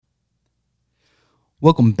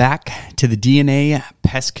Welcome back to the DNA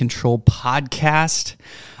Pest Control Podcast.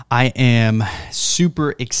 I am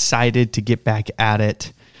super excited to get back at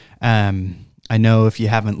it. I know if you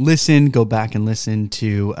haven't listened, go back and listen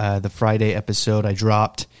to the Friday episode I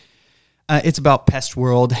dropped. It's about Pest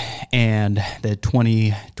World and the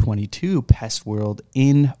 2022 Pest World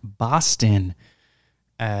in Boston.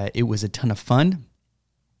 It was a ton of fun.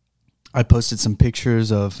 I posted some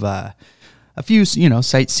pictures of a few,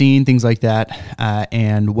 sightseeing, things like that,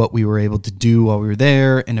 and what we were able to do while we were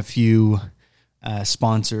there, and a few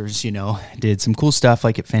sponsors, did some cool stuff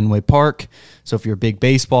like at Fenway Park. So if you're a big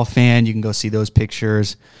baseball fan, you can go see those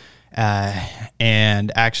pictures,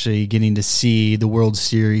 and actually getting to see the World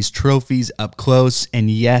Series trophies up close.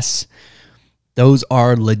 And yes, those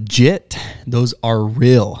are legit. Those are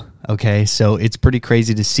real. Okay, so it's pretty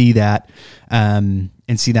crazy to see that and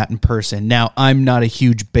see that in person. Now, I'm not a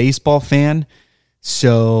huge baseball fan,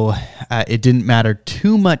 so it didn't matter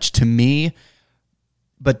too much to me.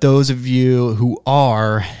 But those of you who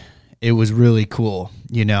are, it was really cool,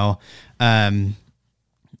 So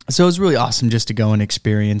it was really awesome just to go and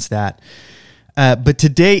experience that. But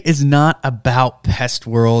today is not about Pest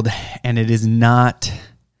World, and it is not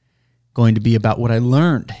going to be about what I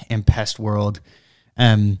learned in Pest World.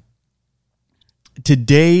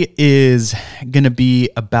 Today is going to be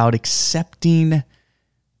about accepting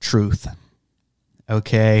truth.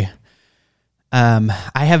 Okay. I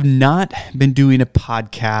have not been doing a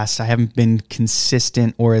podcast. I haven't been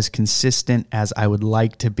consistent or as consistent as I would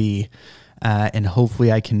like to be. And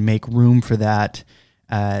hopefully I can make room for that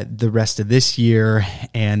the rest of this year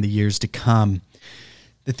and the years to come.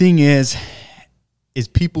 The thing is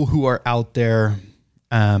people who are out there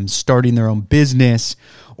starting their own business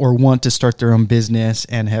or want to start their own business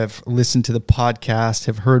and have listened to the podcast,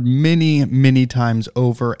 have heard many, many times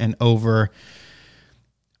over and over,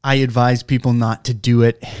 I advise people not to do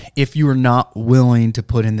it if you are not willing to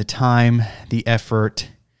put in the time, the effort,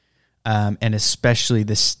 and especially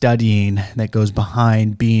the studying that goes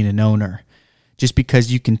behind being an owner. Just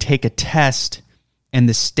because you can take a test and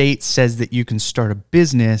the state says that you can start a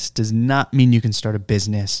business does not mean you can start a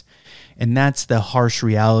business. And that's the harsh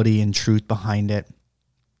reality and truth behind it.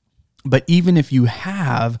 But even if you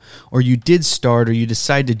have, or you did start, or you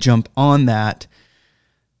decide to jump on that,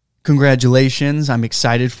 congratulations, I'm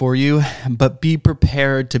excited for you. But be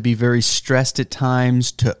prepared to be very stressed at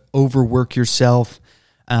times, to overwork yourself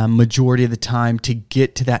majority of the time to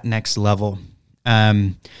get to that next level.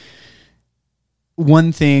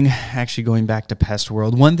 One thing, actually going back to Pest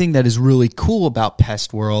World, one thing that is really cool about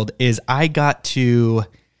Pest World is I got to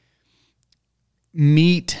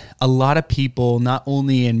meet a lot of people, not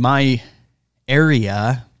only in my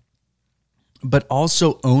area, but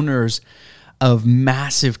also owners of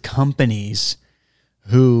massive companies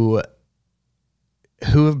who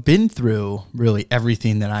have been through really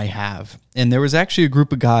everything that I have. And there was actually a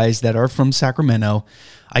group of guys that are from Sacramento.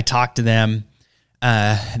 I talked to them.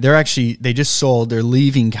 They just sold. They're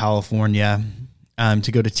leaving California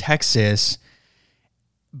to go to Texas.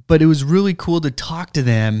 But it was really cool to talk to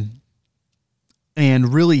them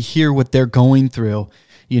and really hear what they're going through,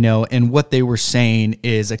 and what they were saying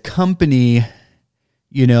is a company,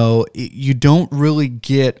 you don't really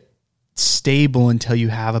get stable until you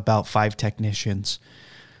have about 5 technicians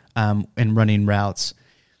and running routes.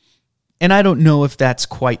 And I don't know if that's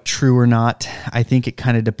quite true or not. I think it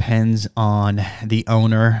kind of depends on the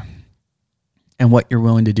owner and what you're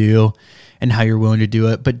willing to do and how you're willing to do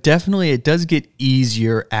it. But definitely it does get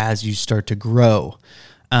easier as you start to grow.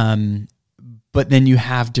 But then you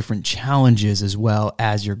have different challenges as well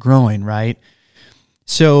as you're growing, right?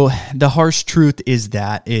 So the harsh truth is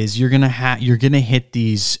you're gonna hit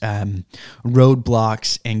these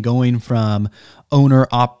roadblocks, and going from owner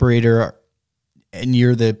operator, and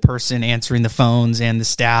you're the person answering the phones and the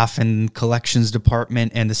staff and collections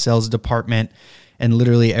department and the sales department and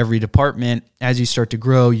literally every department. As you start to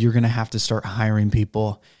grow, you're gonna have to start hiring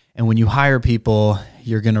people, and when you hire people,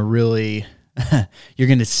 you're gonna really you're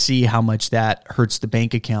going to see how much that hurts the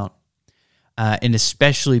bank account, and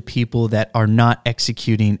especially people that are not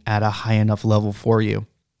executing at a high enough level for you.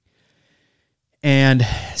 And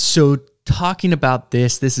so talking about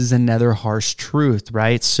this is another harsh truth,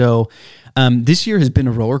 right? So this year has been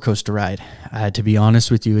a roller coaster ride, to be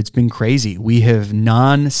honest with you. It's been crazy. We have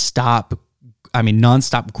nonstop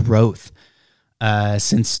growth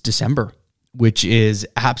since December, which is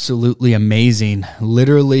absolutely amazing.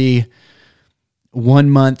 Literally, 1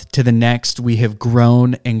 month to the next, we have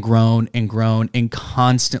grown and grown and grown and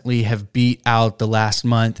constantly have beat out the last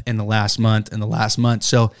month and the last month and the last month.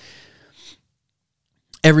 So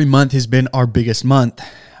every month has been our biggest month.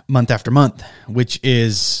 month after month, which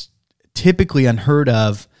is typically unheard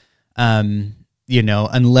of,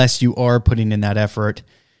 unless you are putting in that effort.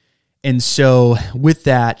 And so with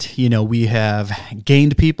that, we have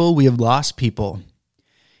gained people, we have lost people.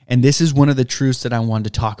 And this is one of the truths that I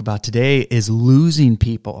wanted to talk about today is losing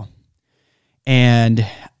people. And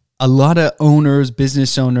a lot of owners,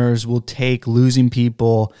 business owners will take losing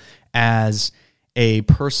people as a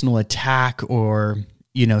personal attack or,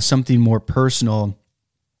 something more personal.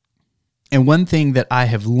 And one thing that I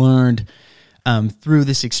have learned through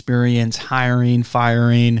this experience, hiring,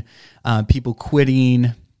 firing, people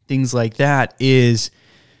quitting, things like that, is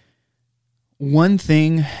one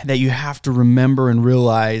thing that you have to remember and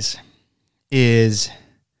realize is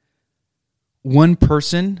one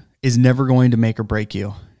person is never going to make or break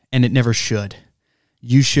you, and it never should.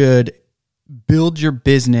 You should build your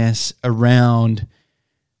business around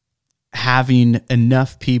having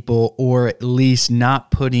enough people, or at least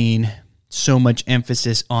not putting so much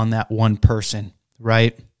emphasis on that one person,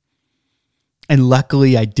 right? And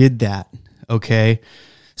luckily I did that, okay?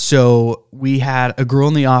 So we had a girl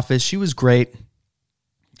in the office. She was great.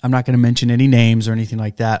 I'm not going to mention any names or anything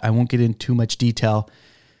like that. I won't get into too much detail.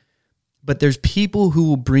 But there's people who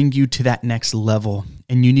will bring you to that next level,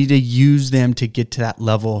 and you need to use them to get to that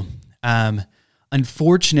level.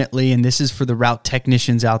 Unfortunately, and this is for the route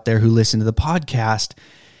technicians out there who listen to the podcast,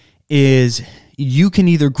 is you can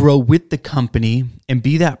either grow with the company and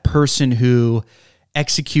be that person who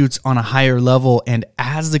executes on a higher level, and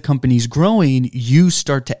as the company's growing, you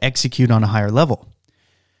start to execute on a higher level.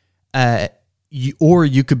 Or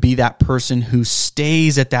you could be that person who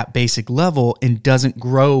stays at that basic level and doesn't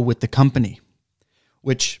grow with the company,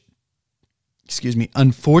 which,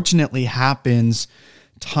 unfortunately happens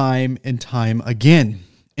time and time again.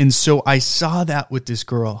 And so I saw that with this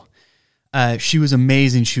girl. She was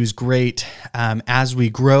amazing. She was great. As we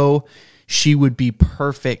grow, she would be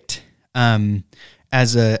perfect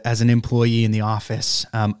as an employee in the office,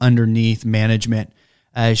 underneath management.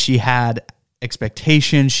 She had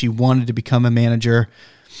expectations. She wanted to become a manager.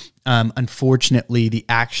 Unfortunately, the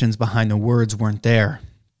actions behind the words weren't there.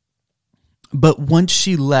 But once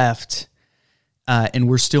she left, and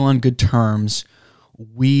we're still on good terms,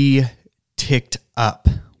 we ticked up.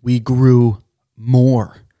 We grew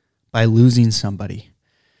more by losing somebody.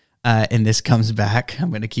 And this comes back. I'm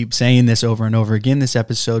going to keep saying this over and over again this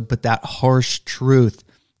episode, but that harsh truth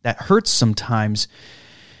that hurts sometimes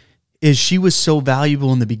is she was so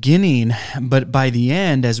valuable in the beginning, but by the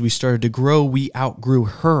end, as we started to grow, we outgrew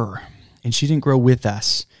her, and she didn't grow with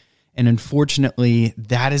us. And unfortunately,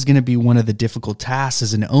 that is going to be one of the difficult tasks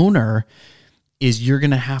as an owner, is you're going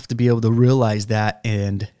to have to be able to realize that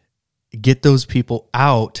and get those people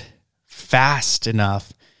out fast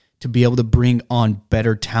enough to be able to bring on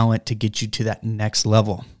better talent to get you to that next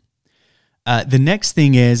level. The next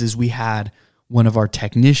thing is we had one of our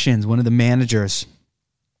technicians, one of the managers.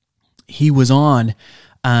 He was on,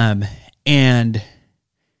 and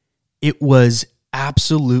it was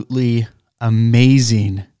absolutely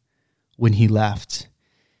amazing when he left.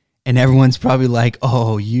 And everyone's probably like,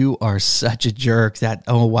 "Oh, you are such a jerk."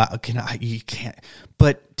 You can't.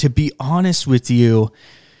 But to be honest with you,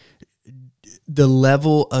 the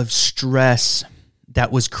level of stress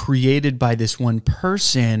that was created by this one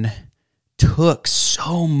person took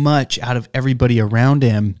so much out of everybody around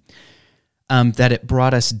him that it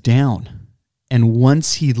brought us down. And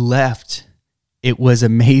once he left, it was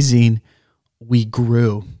amazing. We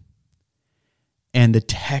grew, and the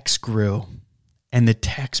techs grew, and the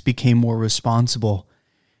techs became more responsible,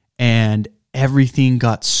 and everything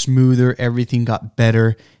got smoother, everything got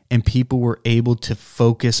better, and people were able to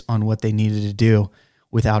focus on what they needed to do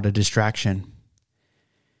without a distraction.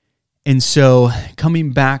 And so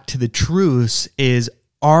coming back to the truths is,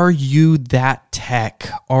 are you that tech?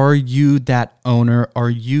 Are you that owner? Are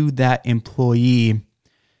you that employee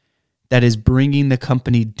that is bringing the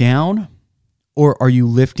company down, or are you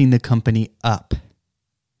lifting the company up?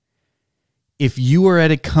 If you are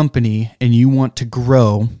at a company and you want to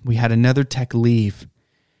grow, we had another tech leave,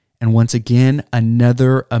 and once again,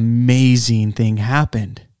 another amazing thing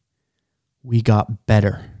happened. We got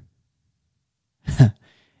better.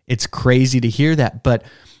 It's crazy to hear that, but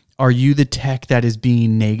are you the tech that is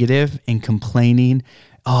being negative and complaining?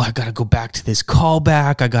 Oh, I got to go back to this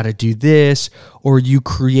callback. I got to do this. Or are you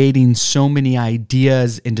creating so many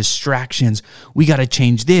ideas and distractions? We got to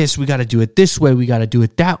change this. We got to do it this way. We got to do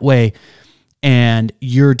it that way. And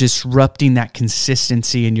you're disrupting that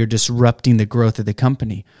consistency, and you're disrupting the growth of the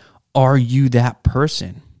company. Are you that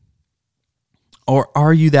person? Or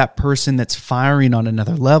are you that person that's firing on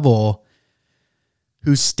another level,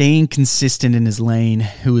 who's staying consistent in his lane,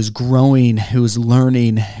 who is growing, who is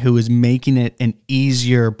learning, who is making it an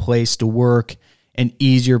easier place to work, an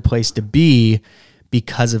easier place to be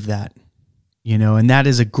because of that. And that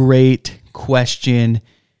is a great question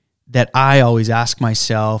that I always ask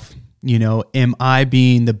myself. Am I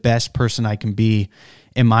being the best person I can be?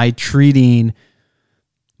 Am I treating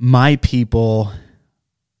my people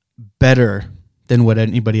better than what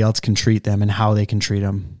anybody else can treat them and how they can treat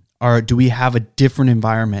them? Or do we have a different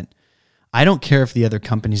environment? I don't care if the other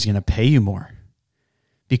company's going to pay you more,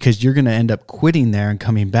 because you're going to end up quitting there and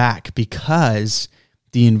coming back because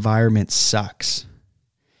the environment sucks.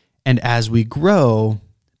 And as we grow,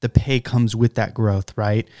 the pay comes with that growth,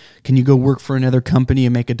 right? Can you go work for another company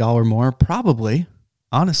and make $1 more? Probably.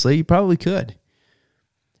 Honestly, you probably could.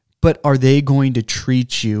 But are they going to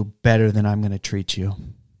treat you better than I'm going to treat you?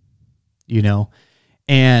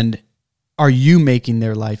 And are you making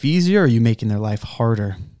their life easier, or are you making their life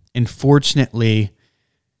harder? And fortunately,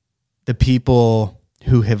 the people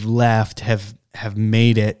who have left have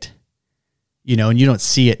made it, and you don't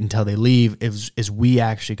see it until they leave, is we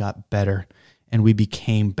actually got better and we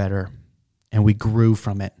became better and we grew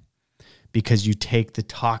from it, because you take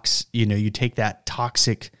you take that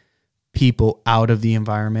toxic people out of the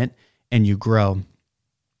environment and you grow.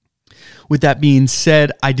 With that being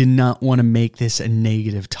said, I did not want to make this a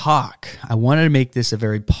negative talk. I wanted to make this a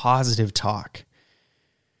very positive talk.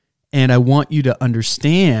 And I want you to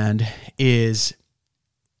understand and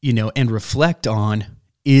reflect on,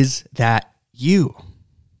 is that you?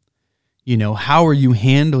 How are you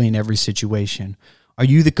handling every situation? Are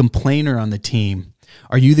you the complainer on the team?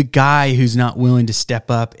 Are you the guy who's not willing to step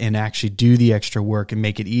up and actually do the extra work and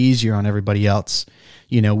make it easier on everybody else?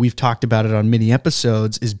 We've talked about it on many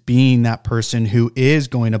episodes, is being that person who is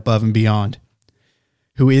going above and beyond,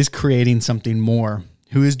 who is creating something more,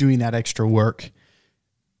 who is doing that extra work.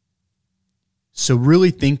 So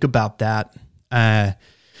really think about that,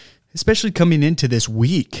 especially coming into this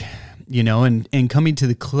week, and coming to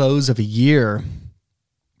the close of a year,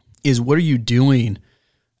 is what are you doing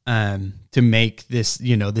to make this,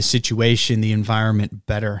 the situation, the environment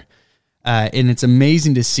better? And it's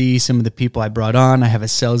amazing to see some of the people I brought on. I have a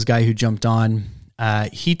sales guy who jumped on.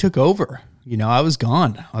 He took over. I was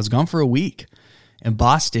gone. I was gone for a week in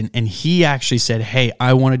Boston, and he actually said, "Hey,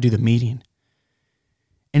 I want to do the meeting."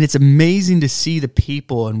 And it's amazing to see the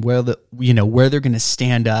people and where they're going to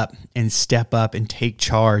stand up and step up and take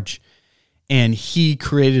charge. And he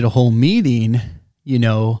created a whole meeting,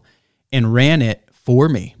 and ran it for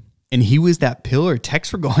me. And he was that pillar.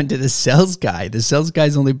 Texts were going to the sales guy. The sales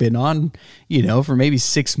guy's only been on, for maybe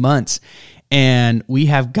 6 months. And we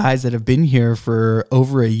have guys that have been here for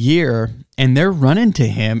over a year, and they're running to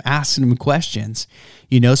him, asking him questions,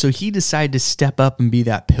 so he decided to step up and be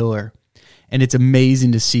that pillar. And it's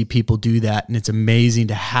amazing to see people do that. And it's amazing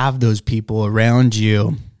to have those people around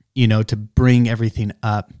you, to bring everything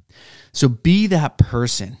up. So be that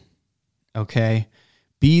person, okay?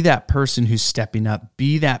 Be that person who's stepping up.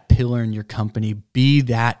 Be that pillar in your company. Be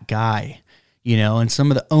that guy, and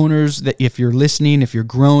some of the owners that, if you're listening, if you're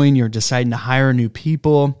growing, you're deciding to hire new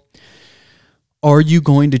people, are you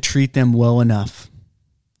going to treat them well enough?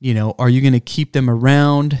 Are you going to keep them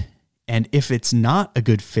around? And if it's not a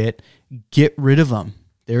good fit, get rid of them.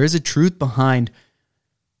 There is a truth behind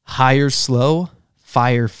hire slow,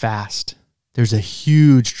 fire fast. There's a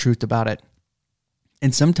huge truth about it.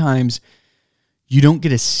 And sometimes you don't get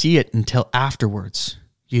to see it until afterwards.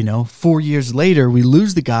 4 years later, we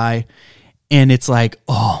lose the guy, and it's like,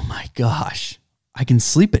 oh my gosh, I can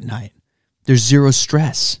sleep at night. There's zero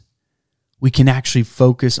stress. We can actually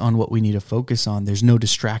focus on what we need to focus on. There's no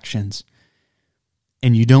distractions.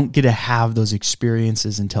 And you don't get to have those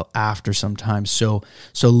experiences until after sometimes. So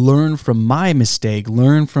learn from my mistake,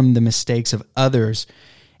 learn from the mistakes of others,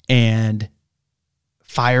 and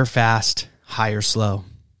fire fast, hire slow.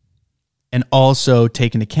 And also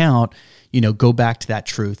take into account, go back to that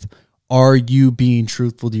truth. Are you being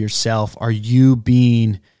truthful to yourself? Are you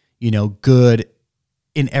being, good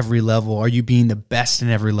in every level? Are you being the best in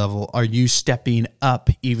every level? Are you stepping up,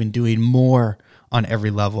 even doing more on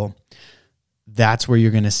every level? That's where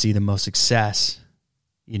you're going to see the most success,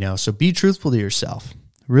 so be truthful to yourself.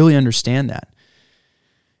 Really understand that.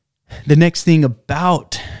 The next thing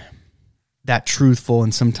about that truthful,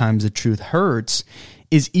 and sometimes the truth hurts,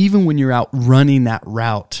 is even when you're out running that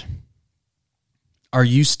route, are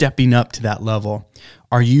you stepping up to that level?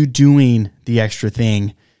 Are you doing the extra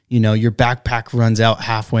thing? Your backpack runs out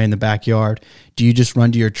halfway in the backyard. Do you just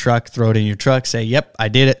run to your truck, throw it in your truck, say, "Yep, I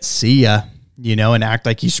did it, see ya," and act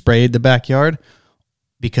like you sprayed the backyard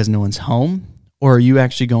because no one's home? Or are you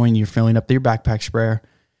actually going, you're filling up your backpack sprayer,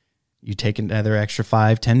 you take another extra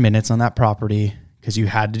 5-10 minutes on that property because you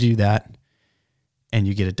had to do that, and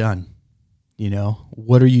you get it done?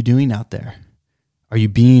 What are you doing out there? Are you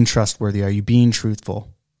being trustworthy? Are you being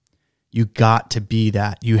truthful? You got to be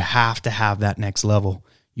that. You have to have that next level.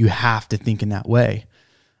 You have to think in that way.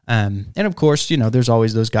 And of course, there's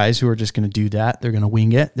always those guys who are just going to do that. They're going to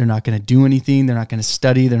wing it. They're not going to do anything. They're not going to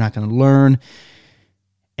study. They're not going to learn.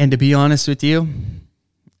 And to be honest with you,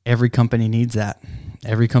 every company needs that.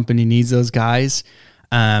 Every company needs those guys.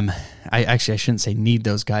 I shouldn't say need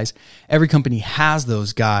those guys. Every company has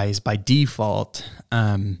those guys by default.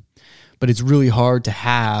 But it's really hard to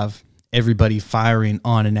have everybody firing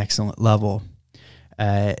on an excellent level.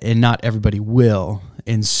 And not everybody will.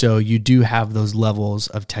 And so you do have those levels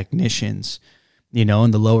of technicians,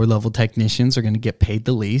 and the lower level technicians are going to get paid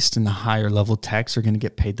the least, and the higher level techs are going to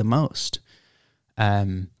get paid the most.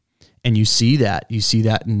 And you see that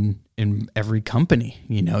in every company.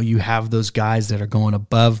 You have those guys that are going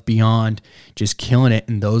above, beyond, just killing it.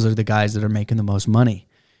 And those are the guys that are making the most money.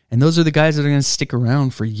 And those are the guys that are going to stick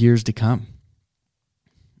around for years to come.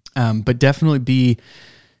 But definitely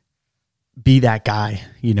be that guy,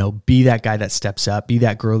 be that guy that steps up, be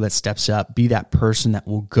that girl that steps up, be that person that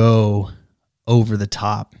will go over the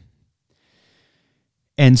top.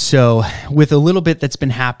 And so with a little bit that's been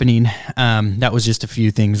happening, that was just a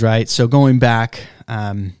few things, right? So going back,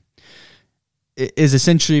 is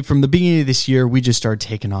essentially from the beginning of this year, we just started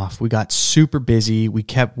taking off. We got super busy. We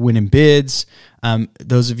kept winning bids.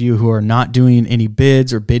 Those of you who are not doing any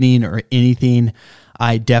bids or bidding or anything,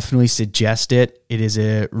 I definitely suggest it. It is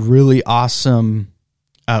a really awesome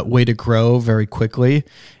way to grow very quickly.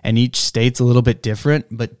 And each state's a little bit different,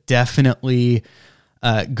 but definitely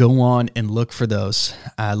go on and look for those.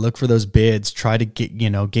 Look for those bids. Try to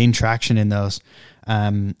gain traction in those.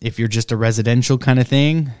 If you're just a residential kind of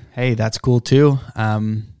thing, hey, that's cool too.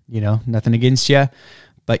 Nothing against you,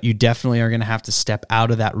 but you definitely are going to have to step out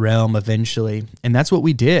of that realm eventually. And that's what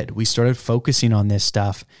we did. We started focusing on this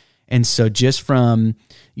stuff. And so just from,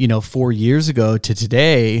 4 years ago to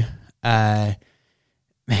today, we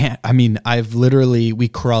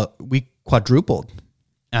quadrupled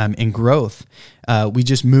in growth. We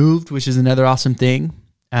just moved, which is another awesome thing.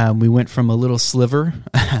 We went from a little sliver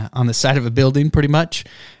on the side of a building, pretty much.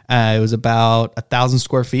 It was about 1,000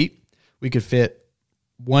 square feet. We could fit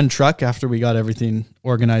one truck after we got everything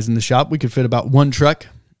organized in the shop. We could fit about one truck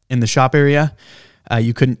in the shop area.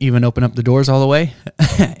 You couldn't even open up the doors all the way,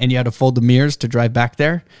 and you had to fold the mirrors to drive back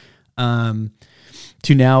there,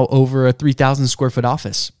 to now over a 3,000 square foot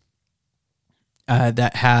office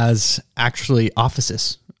that has actually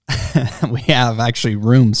offices. We have actually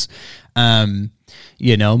rooms,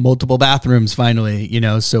 multiple bathrooms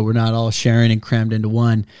finally, so we're not all sharing and crammed into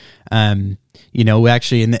one. We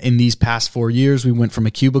actually, in these past 4 years, we went from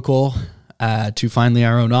a cubicle to finally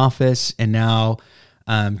our own office, and now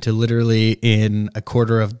to literally in a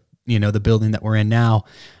quarter of, the building that we're in now.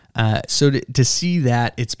 So to see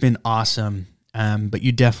that, it's been awesome. But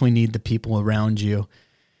you definitely need the people around you.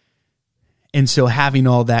 And so having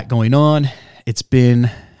all that going on, it's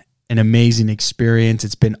been an amazing experience.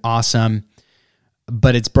 It's been awesome,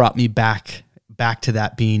 but it's brought me back to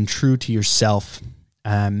that being true to yourself.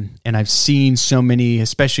 And I've seen so many,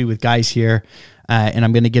 especially with guys here, and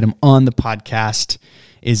I'm going to get him on the podcast,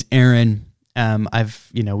 is Aaron.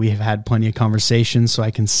 We have had plenty of conversations, so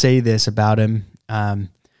I can say this about him.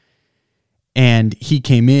 And he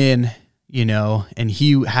came in, and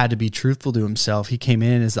he had to be truthful to himself. He came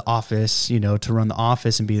in as the office, to run the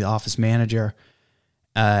office and be the office manager.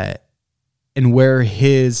 And where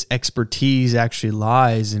his expertise actually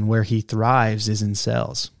lies and where he thrives is in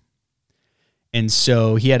sales. And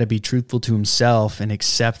so he had to be truthful to himself and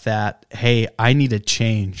accept that, hey, I need a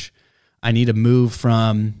change. I need to move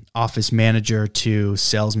from office manager to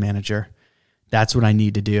sales manager. That's what I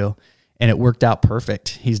need to do. And it worked out perfect.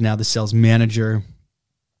 He's now the sales manager.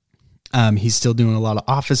 He's still doing a lot of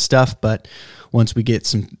office stuff, but once we get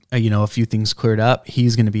some, a few things cleared up,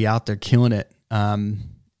 he's going to be out there killing it,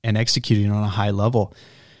 and executing on a high level.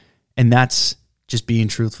 And that's just being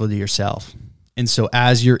truthful to yourself. And so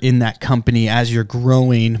as you're in that company, as you're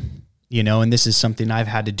growing, and this is something I've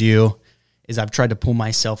had to do, is I've tried to pull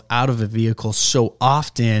myself out of a vehicle so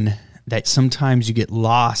often that sometimes you get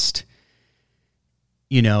lost,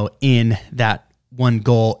 in that one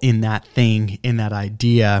goal, in that thing, in that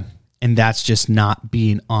idea. And that's just not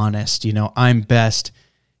being honest. I'm best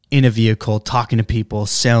in a vehicle, talking to people,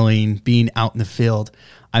 selling, being out in the field.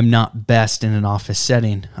 I'm not best in an office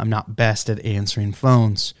setting. I'm not best at answering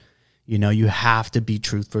phones. You have to be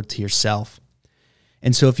truthful to yourself.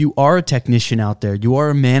 And so if you are a technician out there, you are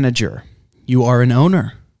a manager, you are an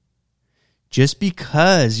owner. Just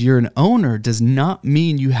because you're an owner does not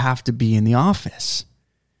mean you have to be in the office.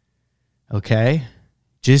 Okay?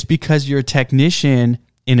 Just because you're a technician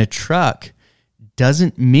in a truck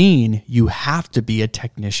doesn't mean you have to be a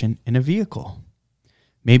technician in a vehicle.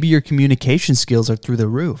 Maybe your communication skills are through the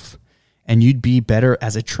roof and you'd be better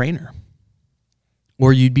as a trainer.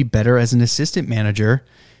 Or you'd be better as an assistant manager,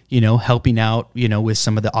 helping out, with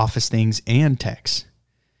some of the office things and techs.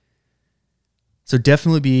 So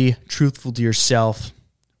definitely be truthful to yourself,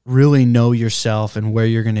 really know yourself and where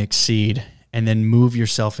you're going to exceed, and then move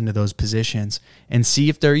yourself into those positions and see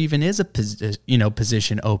if there even is a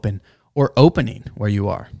position open or opening where you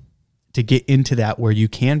are to get into that where you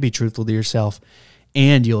can be truthful to yourself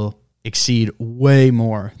and you'll exceed way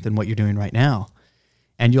more than what you're doing right now.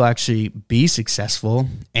 And you'll actually be successful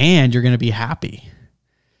and you're going to be happy,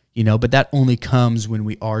 but that only comes when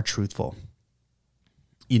we are truthful,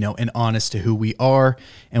 and honest to who we are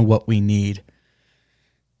and what we need.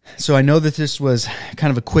 So I know that this was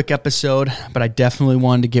kind of a quick episode, but I definitely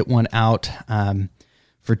wanted to get one out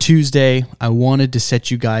for Tuesday. I wanted to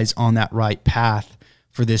set you guys on that right path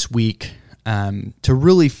for this week, to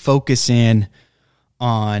really focus in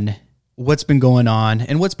on what's been going on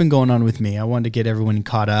and what's been going on with me. I wanted to get everyone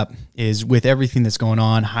caught up is with everything that's going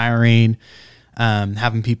on, hiring,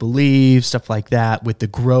 having people leave, stuff like that. With the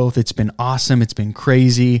growth, it's been awesome. It's been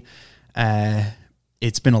crazy.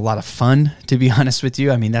 It's been a lot of fun, to be honest with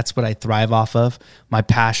you. I mean, that's what I thrive off of. My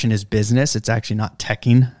passion is business. It's actually not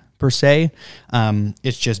teching per se.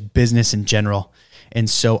 It's just business in general. And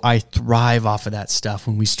so I thrive off of that stuff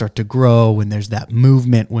when we start to grow, when there's that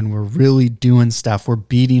movement, when we're really doing stuff, we're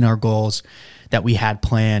beating our goals that we had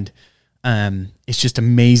planned. It's just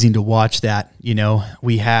amazing to watch that.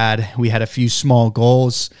 We had a few small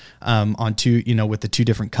goals on two, with the two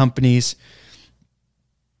different companies,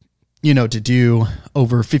 to do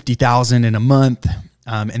over 50,000 in a month,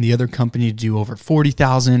 and the other company to do over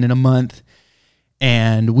 40,000 in a month.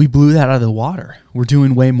 And we blew that out of the water. We're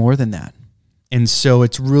doing way more than that. And so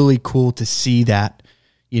it's really cool to see that,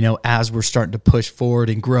 as we're starting to push forward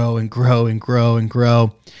and grow and grow and grow and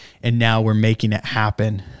grow. And now we're making it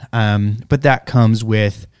happen. But that comes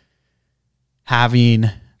with having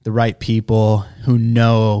the right people who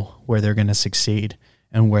know where they're going to succeed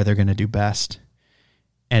and where they're going to do best.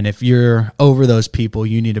 And if you're over those people,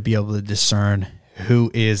 you need to be able to discern who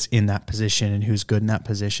is in that position and who's good in that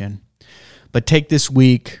position. But take this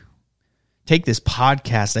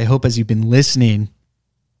podcast, I hope as you've been listening,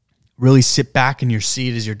 really sit back in your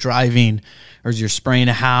seat as you're driving or as you're spraying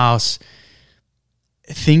a house.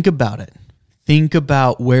 Think about it. Think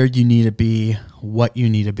about where you need to be, what you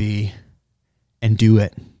need to be, and do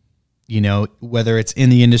it. Whether it's in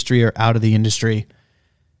the industry or out of the industry,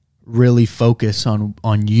 really focus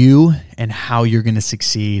on you and how you're going to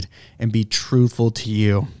succeed and be truthful to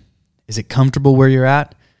you. Is it comfortable where you're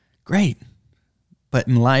at? Great. But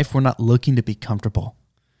in life, we're not looking to be comfortable,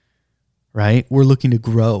 right? We're looking to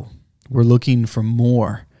grow. We're looking for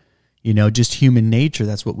more, just human nature.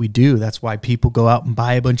 That's what we do. That's why people go out and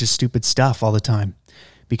buy a bunch of stupid stuff all the time,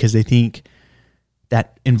 because they think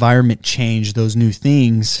that environment change, those new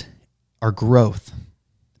things are growth,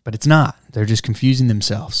 but it's not. They're just confusing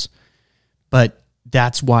themselves. But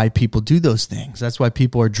that's why people do those things. That's why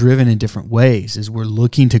people are driven in different ways, is we're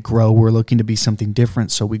looking to grow. We're looking to be something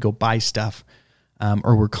different. So we go buy stuff.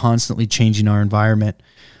 Or we're constantly changing our environment.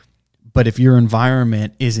 But if your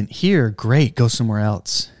environment isn't here, great, go somewhere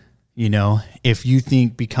else. If you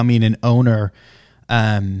think becoming an owner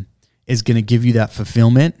is going to give you that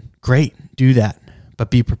fulfillment, great, do that.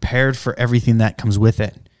 But be prepared for everything that comes with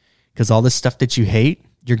it. Because all the stuff that you hate,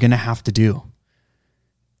 you're going to have to do.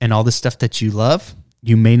 And all the stuff that you love,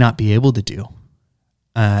 you may not be able to do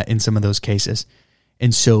in some of those cases.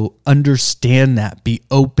 And so understand that, be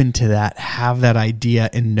open to that, have that idea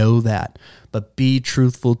and know that, but be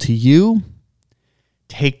truthful to you.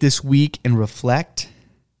 Take this week and reflect.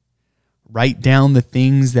 Write down the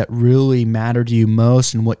things that really matter to you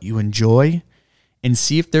most and what you enjoy, and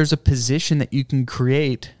see if there's a position that you can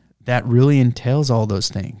create that really entails all those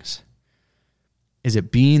things. Is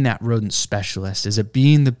it being that rodent specialist? Is it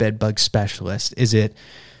being the bed bug specialist? Is it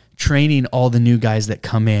training all the new guys that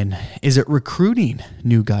come in? Is it recruiting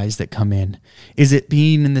new guys that come in? Is it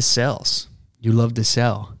being in the sales? You love to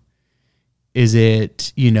sell. Is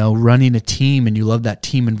it, running a team and you love that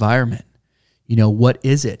team environment? What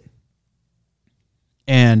is it?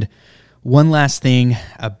 And one last thing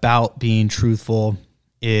about being truthful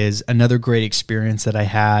is another great experience that I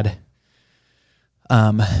had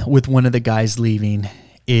with one of the guys leaving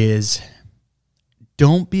is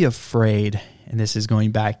don't be afraid, and this is going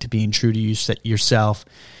back to being true to yourself,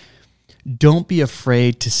 don't be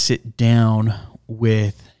afraid to sit down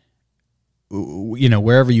with,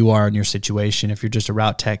 wherever you are in your situation. If you're just a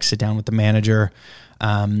route tech, sit down with the manager.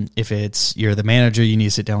 If you're the manager, you need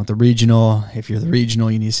to sit down with the regional. If you're the regional,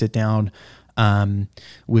 you need to sit down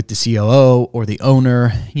with the COO or the owner,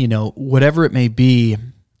 whatever it may be.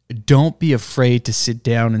 Don't be afraid to sit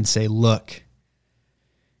down and say, look,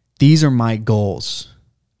 these are my goals.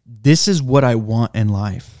 This is what I want in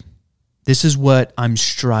life. This is what I'm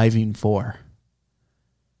striving for.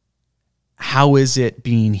 How is it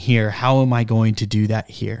being here? How am I going to do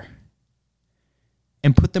that here?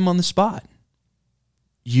 And put them on the spot.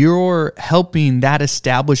 You're helping that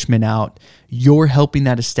establishment out. You're helping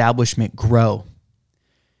that establishment grow.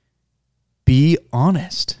 Be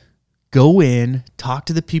honest. Go in, talk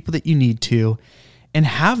to the people that you need to, and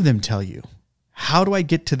have them tell you, how do I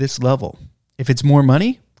get to this level? If it's more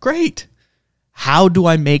money, great. How do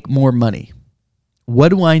I make more money? What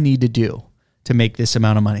do I need to do to make this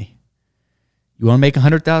amount of money? You want to make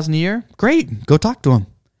 $100,000 a year? Great. Go talk to them.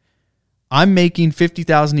 I'm making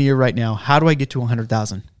 $50,000 a year right now. How do I get to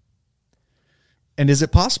 $100,000? And is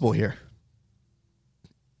it possible here?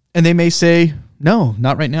 And they may say, no,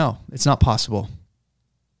 not right now. It's not possible.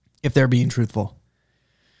 If they're being truthful.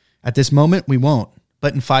 At this moment, we won't.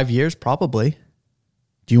 But in 5 years, probably.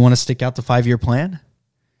 Do you want to stick out the 5-year plan?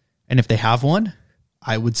 And if they have one,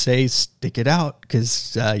 I would say stick it out,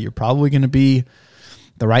 because you're probably going to be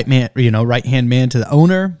the right-hand man to the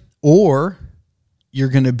owner, or you're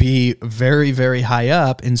going to be very, very high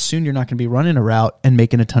up, and soon you're not going to be running a route and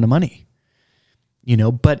making a ton of money.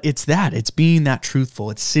 But it's being that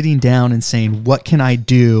truthful. It's sitting down and saying, what can I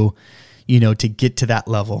do, to get to that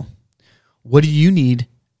level? What do you need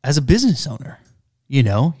as a business owner?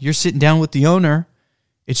 You're sitting down with the owner.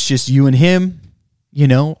 It's just you and him,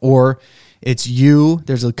 or it's you,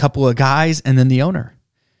 there's a couple of guys, and then the owner.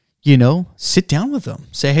 Sit down with them.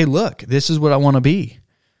 Say, hey, look, this is what I want to be.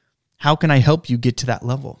 How can I help you get to that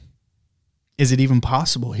level? Is it even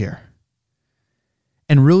possible here?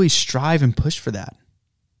 And really strive and push for that.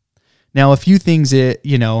 Now, a few things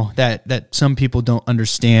that some people don't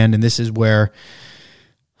understand, and this is where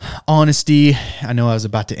honesty, I know I was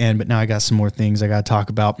about to end, but now I got some more things I got to talk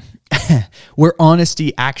about. Where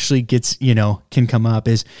honesty actually gets, can come up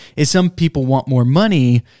is some people want more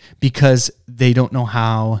money because they don't know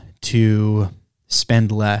how to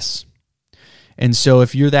spend less. And so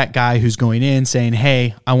if you're that guy who's going in saying,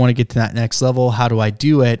 hey, I want to get to that next level, how do I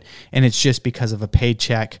do it? And it's just because of a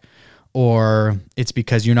paycheck, or it's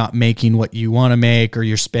because you're not making what you want to make, or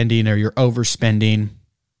you're spending, or you're overspending,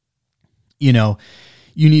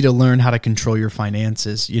 you need to learn how to control your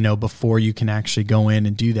finances, before you can actually go in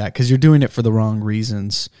and do that, because you're doing it for the wrong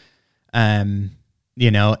reasons. And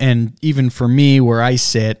even for me, where I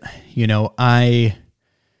sit, I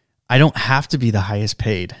don't have to be the highest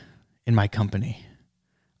paid in my company.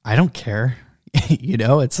 I don't care.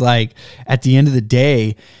 It's like, at the end of the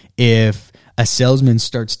day, if a salesman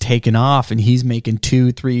starts taking off and he's making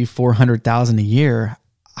 $200,000, $300,000, $400,000 a year,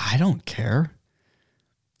 I don't care.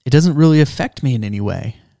 It doesn't really affect me in any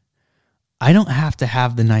way. I don't have to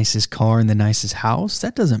have the nicest car and the nicest house.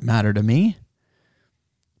 That doesn't matter to me.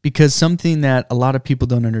 Because something that a lot of people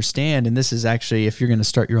don't understand, and this is actually, if you're going to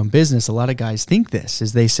start your own business, a lot of guys think this,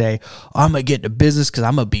 is they say, I'm going to get into business because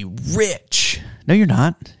I'm going to be rich. No, you're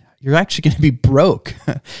not. You're actually going to be broke.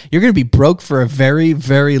 You're going to be broke for a very,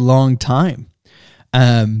 very long time.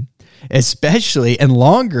 Especially, and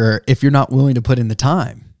longer, if you're not willing to put in the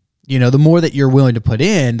time. The more that you're willing to put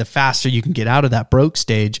in, the faster you can get out of that broke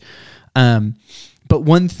stage. But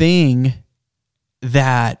one thing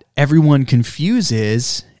that everyone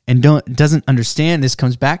confuses and doesn't understand, this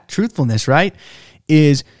comes back to truthfulness, right?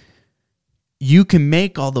 Is you can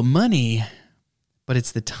make all the money, but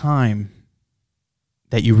it's the time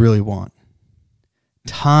that you really want.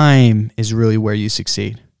 Time is really where you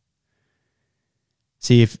succeed.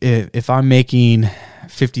 See, if I'm making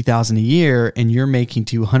 $50,000 a year and you're making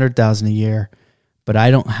 $200,000 a year, but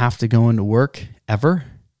I don't have to go into work ever,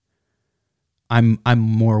 I'm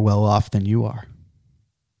more well off than you are,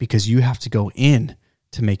 because you have to go in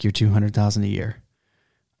to make your $200,000 a year.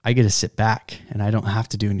 I get to sit back and I don't have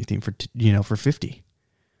to do anything for 50.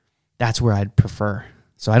 That's where I'd prefer.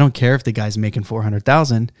 So I don't care if the guy's making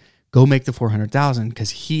 $400,000, go make the $400,000, because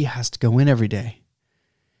he has to go in every day.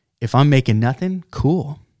 If I'm making nothing,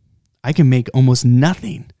 cool. I can make almost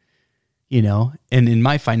nothing, and in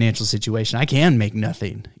my financial situation, I can make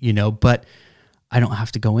nothing, but I don't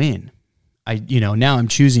have to go in. Now I'm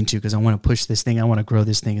choosing to, because I want to push this thing. I want to grow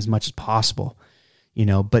this thing as much as possible,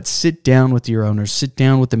 but sit down with your owners, sit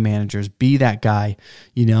down with the managers, be that guy,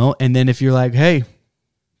 and then if you're like, hey,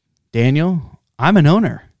 Daniel, I'm an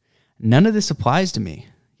owner. None of this applies to me.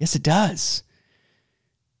 Yes, it does.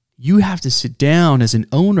 You have to sit down as an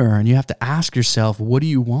owner and you have to ask yourself, what do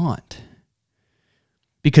you want?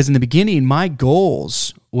 Because in the beginning, my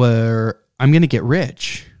goals were, I'm going to get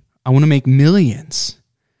rich. I want to make millions.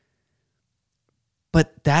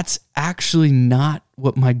 But that's actually not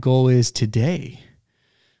what my goal is today.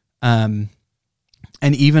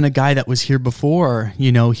 And even a guy that was here before,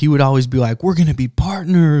 he would always be like, we're going to be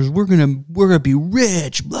partners. We're going to be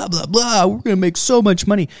rich, blah, blah, blah. We're going to make so much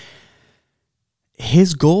money.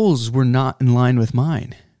 His goals were not in line with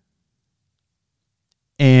mine.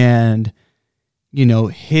 And,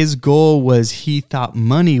 his goal was he thought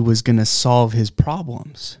money was going to solve his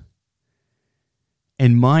problems.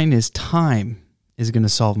 And mine is time is going to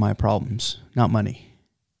solve my problems, not money.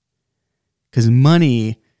 Because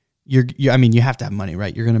money, you have to have money,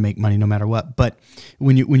 right? You're going to make money no matter what. But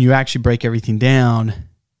when you actually break everything down,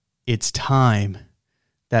 it's time.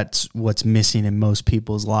 That's what's missing in most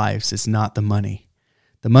people's lives. It's not the money.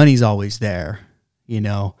 The money's always there.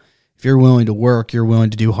 If you're willing to work, you're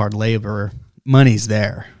willing to do hard labor, money's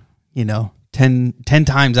there. 10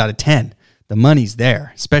 times out of 10, the money's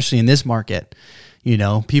there, especially in this market.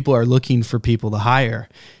 People are looking for people to hire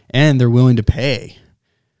and they're willing to pay.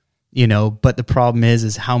 But the problem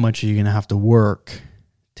is how much are you going to have to work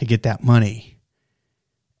to get that money?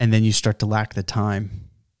 And then you start to lack the time.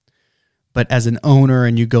 But as an owner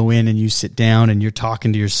and you go in and you sit down and you're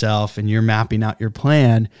talking to yourself and you're mapping out your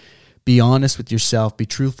plan, be honest with yourself, be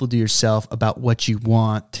truthful to yourself about what you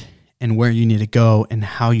want and where you need to go and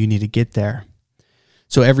how you need to get there.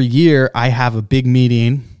 So every year I have a big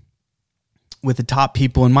meeting with the top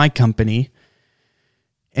people in my company,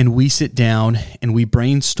 and we sit down and we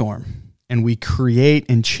brainstorm and we create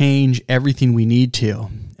and change everything we need to.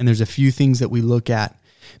 And there's a few things that we look at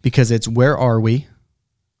because it's where are we?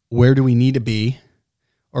 Where do we need to be?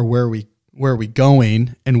 Or where are we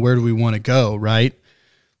going and where do we want to go, right?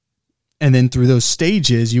 And then through those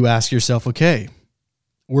stages, you ask yourself, okay,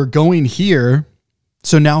 we're going here.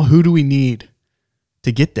 So now who do we need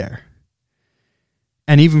to get there?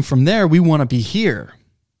 And even from there, we want to be here.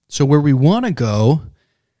 So where we want to go,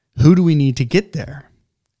 who do we need to get there?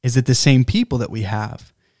 Is it the same people that we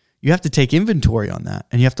have? You have to take inventory on that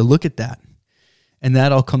and you have to look at that. And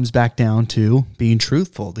that all comes back down to being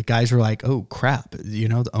truthful. The guys are like, oh crap,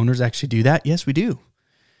 the owners actually do that? Yes, we do.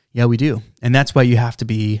 Yeah, we do. And that's why you have to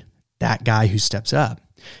be that guy who steps up.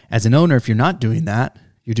 As an owner, if you're not doing that,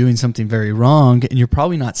 you're doing something very wrong and you're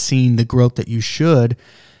probably not seeing the growth that you should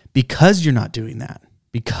because you're not doing that,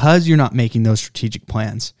 because you're not making those strategic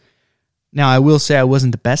plans. Now, I will say I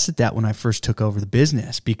wasn't the best at that when I first took over the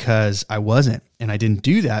business because I wasn't. And I didn't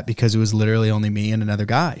do that because it was literally only me and another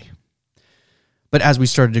guy. But as we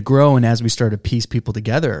started to grow and as we started to piece people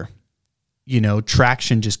together,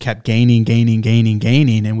 traction just kept gaining.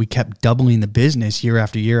 And we kept doubling the business year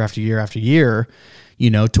after year after year after year,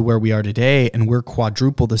 to where we are today. And we're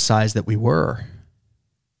quadruple the size that we were,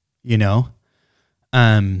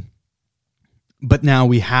 But now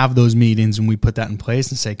we have those meetings and we put that in place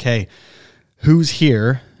and say, okay, who's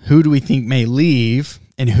here? Who do we think may leave?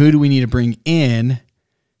 And who do we need to bring in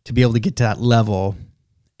to be able to get to that level?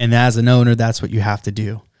 And as an owner, that's what you have to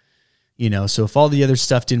do. So if all the other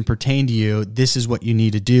stuff didn't pertain to you, this is what you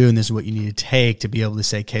need to do. And this is what you need to take to be able to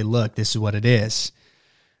say, okay, look, this is what it is.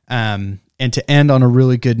 And to end on a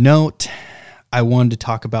really good note, I wanted to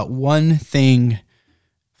talk about one thing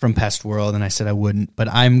from Pest World, and I said I wouldn't, but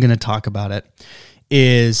I'm going to talk about it,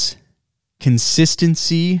 is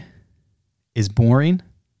consistency is boring,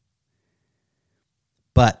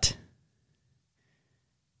 but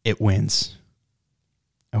it wins.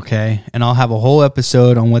 Okay? And I'll have a whole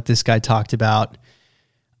episode on what this guy talked about,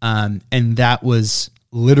 and that was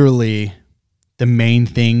literally the main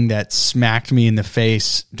thing that smacked me in the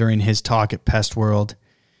face during his talk at Pest World,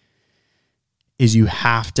 is you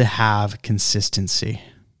have to have consistency.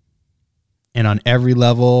 And on every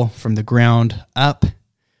level, from the ground up,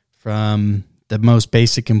 from the most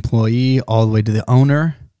basic employee all the way to the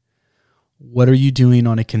owner, what are you doing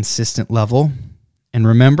on a consistent level? And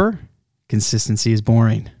remember, consistency is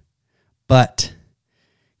boring, but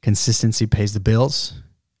consistency pays the bills.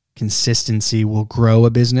 Consistency will grow a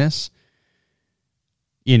business,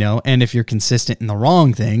 and if you're consistent in the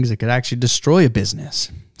wrong things, it could actually destroy a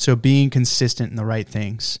business. So being consistent in the right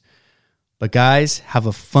things. But guys, have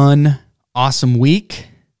a fun, awesome week.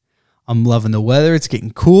 I'm loving the weather. It's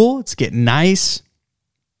getting cool. It's getting nice.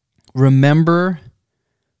 Remember,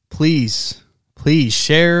 please please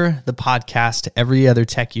share the podcast to every other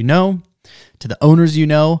tech you know, to the owners you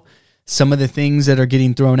know. Some of the things that are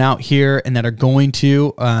getting thrown out here and that are going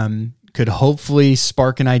to could hopefully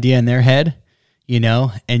spark an idea in their head,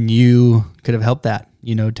 and you could have helped that,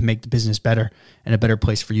 to make the business better and a better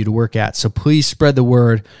place for you to work at. So please spread the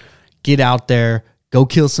word, get out there, go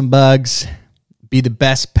kill some bugs, be the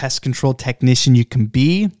best pest control technician you can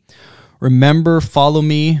be. Remember, follow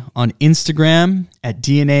me on Instagram at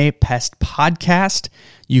DNA Pest Podcast.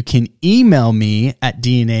 You can email me at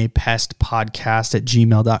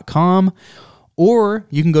dnapestpodcast@gmail.com, or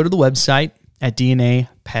you can go to the website at DNA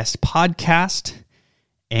Pest Podcast,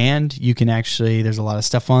 and you can there's a lot of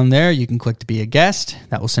stuff on there. You can click to be a guest.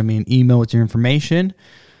 That will send me an email with your information.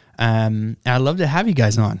 I'd love to have you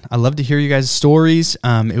guys on. I'd love to hear you guys' stories.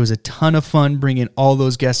 It was a ton of fun bringing all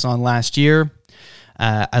those guests on last year.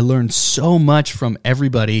 I learned so much from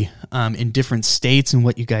everybody in different states and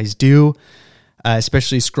what you guys do,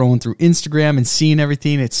 especially scrolling through Instagram and seeing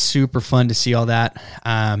everything. It's super fun to see all that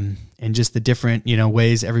and just the different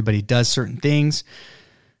ways everybody does certain things.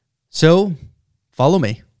 So follow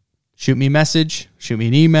me. Shoot me a message. Shoot me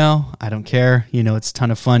an email. I don't care. It's a ton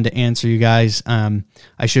of fun to answer you guys.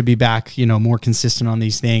 I should be back, more consistent on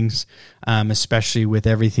these things, especially with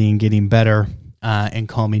everything getting better. And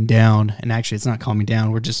calming down. And actually, it's not calming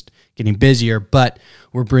down. We're just getting busier, but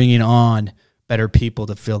we're bringing on better people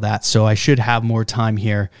to fill that. So I should have more time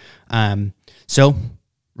here. So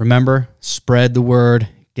remember, spread the word,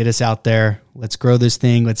 get us out there. Let's grow this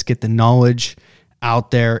thing. Let's get the knowledge out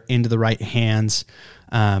there into the right hands.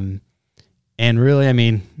 And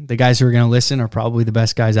really, the guys who are going to listen are probably the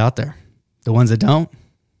best guys out there. The ones that don't,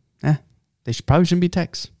 they probably shouldn't be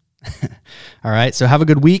techs. All right. So have a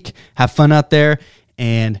good week. Have fun out there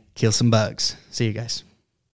and kill some bugs. See you guys.